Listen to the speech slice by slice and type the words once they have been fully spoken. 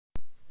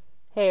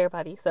Hey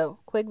everybody, so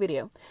quick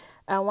video.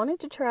 I wanted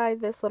to try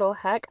this little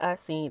hack I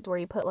seen where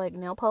you put like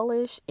nail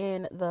polish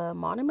in the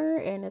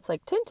monomer and it's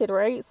like tinted,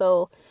 right?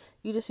 So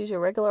you just use your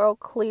regular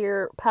old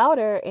clear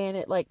powder and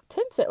it like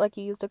tints it like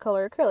you used to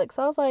color acrylic.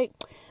 So I was like,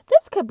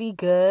 this could be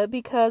good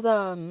because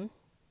nail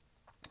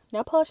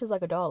polish is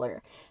like $1.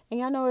 And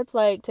y'all know it's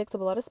like takes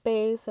up a lot of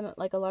space and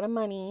like a lot of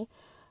money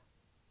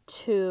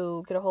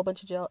to get a whole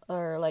bunch of gel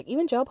or like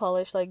even gel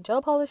polish, like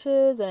gel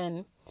polishes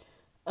and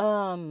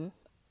um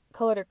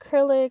colored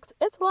acrylics.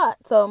 It's a lot.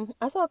 So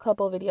I saw a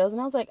couple of videos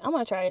and I was like, I'm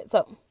gonna try it.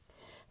 So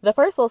the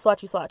first little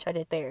swatch I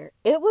did there,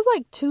 it was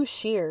like too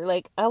sheer.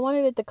 Like I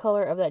wanted it the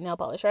color of that nail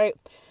polish, right?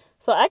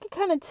 So I could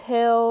kind of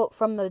tell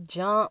from the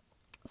jump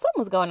something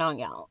was going on,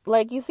 y'all.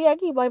 Like you see, I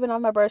keep wiping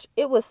off my brush.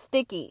 It was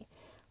sticky.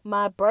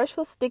 My brush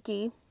was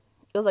sticky.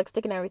 It was like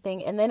sticking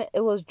everything, and then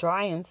it was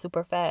drying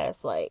super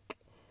fast. Like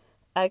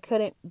I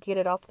couldn't get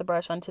it off the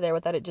brush onto there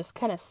without it just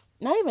kind of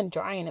not even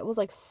drying. It was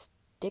like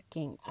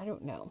sticking. I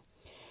don't know.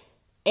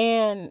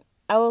 And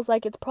I was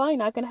like, it's probably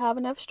not going to have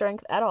enough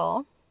strength at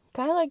all.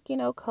 Kind of like,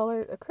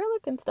 colored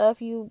acrylic and stuff.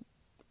 You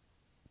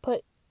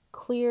put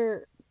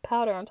clear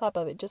powder on top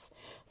of it. Just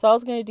so I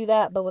was going to do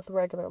that, but with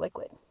regular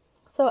liquid.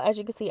 So as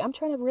you can see, I'm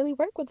trying to really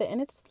work with it.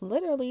 And it's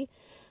literally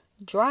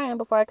drying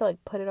before I could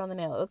like put it on the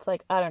nail. It's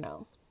like, I don't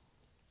know.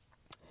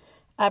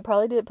 I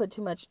probably did put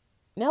too much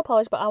nail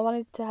polish, but I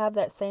wanted to have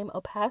that same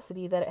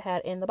opacity that it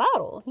had in the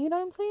bottle. You know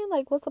what I'm saying?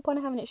 Like, what's the point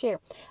of having it share?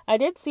 I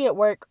did see it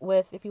work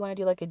with if you want to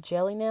do like a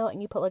jelly nail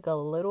and you put like a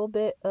little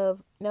bit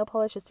of nail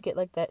polish just to get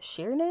like that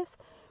sheerness.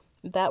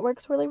 That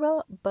works really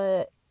well.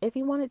 But if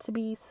you want it to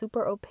be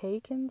super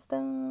opaque and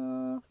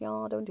stuff,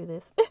 y'all don't do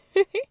this.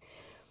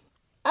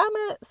 I'm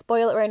gonna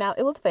spoil it right now.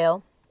 It was a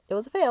fail. It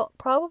was a fail.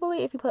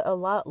 Probably if you put a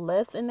lot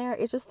less in there,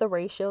 it's just the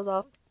ratios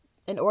off.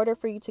 In order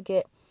for you to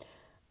get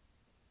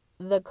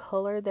the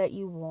color that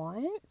you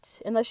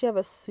want, unless you have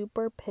a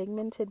super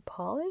pigmented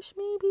polish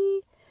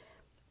maybe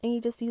and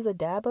you just use a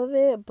dab of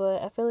it,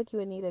 but I feel like you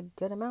would need a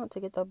good amount to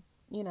get the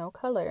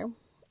color.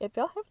 If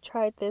y'all have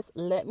tried this,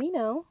 let me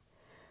know,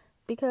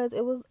 because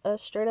it was a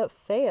straight up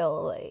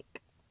fail.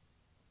 Like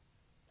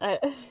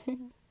it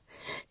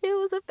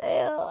was a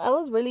fail. I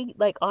was really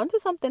like onto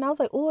something. I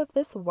was like, oh, if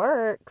this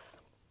works,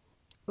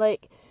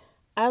 like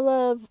I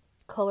love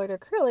colored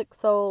acrylic,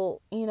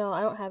 so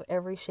I don't have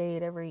every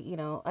shade,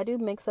 I do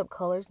mix up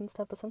colors and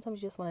stuff, but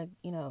sometimes you just want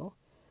to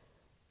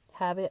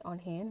have it on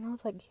hand. And I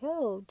was like,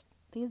 yo,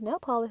 these nail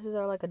polishes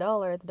are like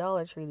 $1 at the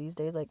Dollar Tree these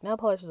days. Like nail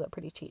polishes are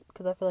pretty cheap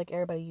because I feel like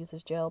everybody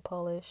uses gel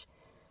polish,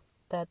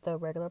 that the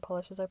regular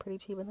polishes are pretty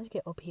cheap unless you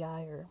get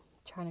OPI or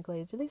China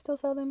Glaze. Do they still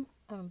sell them?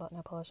 I haven't bought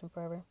nail polish in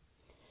forever.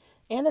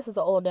 And this is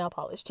an old nail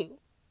polish too.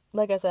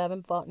 Like I said, I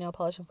haven't bought nail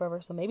polish in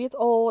forever, so maybe it's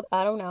old.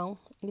 I don't know.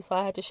 You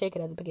saw I had to shake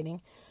it at the beginning.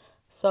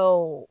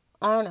 So,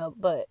 I don't know,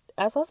 but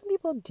I saw some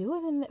people do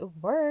it and it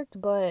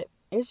worked, but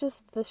it's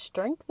just the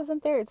strength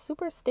isn't there. It's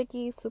super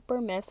sticky, super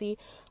messy.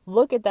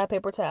 Look at that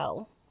paper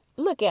towel.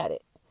 Look at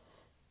it.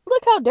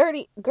 Look how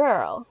dirty.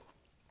 Girl.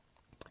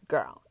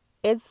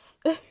 It's...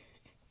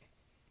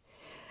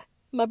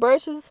 My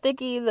brush is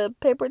sticky. The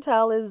paper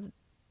towel is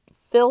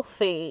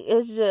filthy.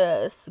 It's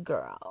just,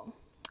 girl.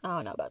 I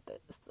don't know about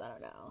this. I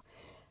don't know.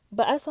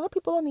 But I saw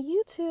people on the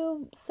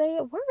YouTube say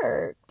it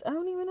worked. I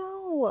don't even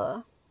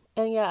know.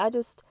 And yeah, I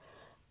just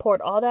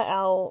poured all that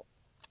out.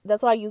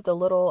 That's why I used a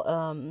little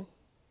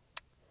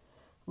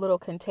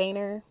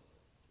container,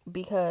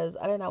 because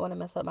I did not want to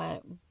mess up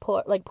my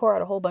pour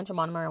out a whole bunch of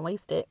monomer and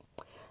waste it.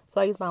 So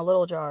I used my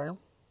little jar,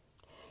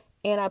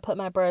 and I put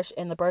my brush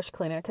in the brush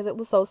cleaner because it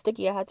was so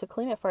sticky. I had to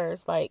clean it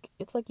first. Like,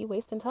 it's like you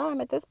wasting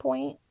time at this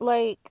point.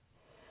 Like,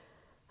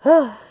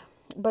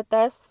 but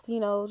that's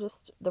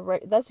just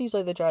that's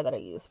usually the jar that I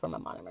use for my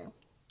monomer.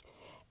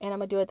 And I'm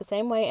going to do it the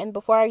same way. And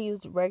before I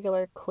used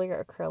regular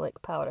clear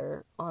acrylic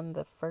powder on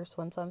the first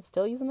one. So I'm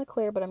still using the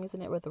clear, but I'm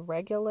using it with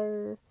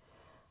regular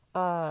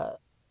nail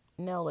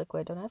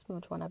liquid. Don't ask me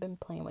which one. I've been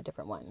playing with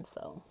different ones.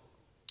 So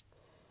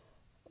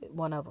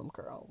one of them,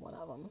 girl. One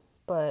of them.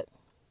 But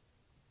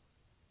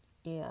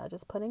yeah,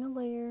 just putting a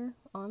layer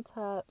on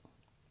top.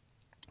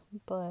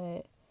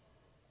 But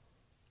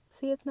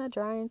see, it's not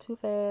drying too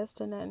fast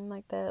or nothing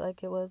like that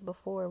like it was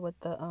before with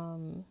the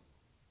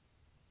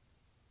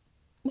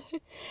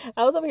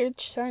I was over here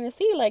trying to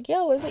see, like,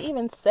 yo, is it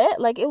even set?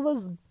 Like, it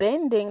was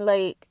bending,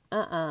 like,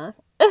 It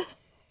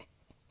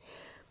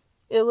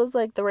was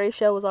like the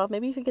ratio was off.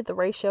 Maybe you could get the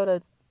ratio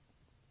to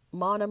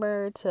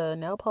monomer to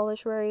nail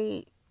polish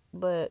right,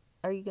 but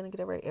are you going to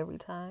get it right every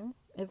time?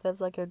 If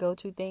that's like your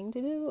go-to thing to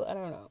do? I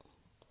don't know.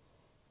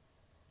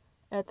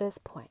 At this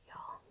point,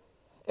 y'all.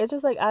 It's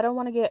just like, I don't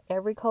want to get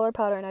every color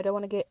powder, and I don't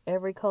want to get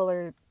every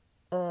color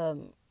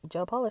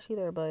gel polish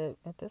either, but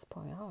at this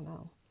point, I don't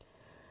know.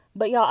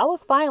 But y'all, I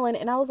was filing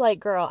and I was like,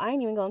 girl, I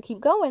ain't even gonna keep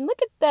going.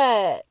 Look at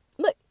that.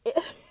 Look. It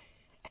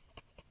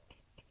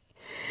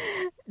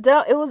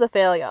was a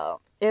fail,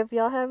 y'all. If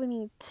y'all have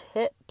any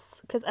tips,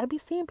 because I be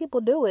seeing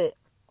people do it.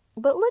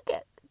 But look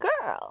at,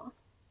 girl.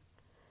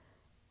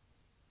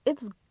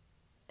 It's,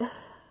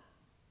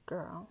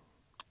 girl.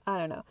 I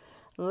don't know.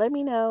 Let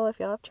me know if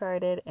y'all have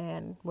tried it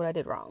and what I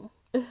did wrong.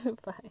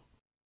 Bye.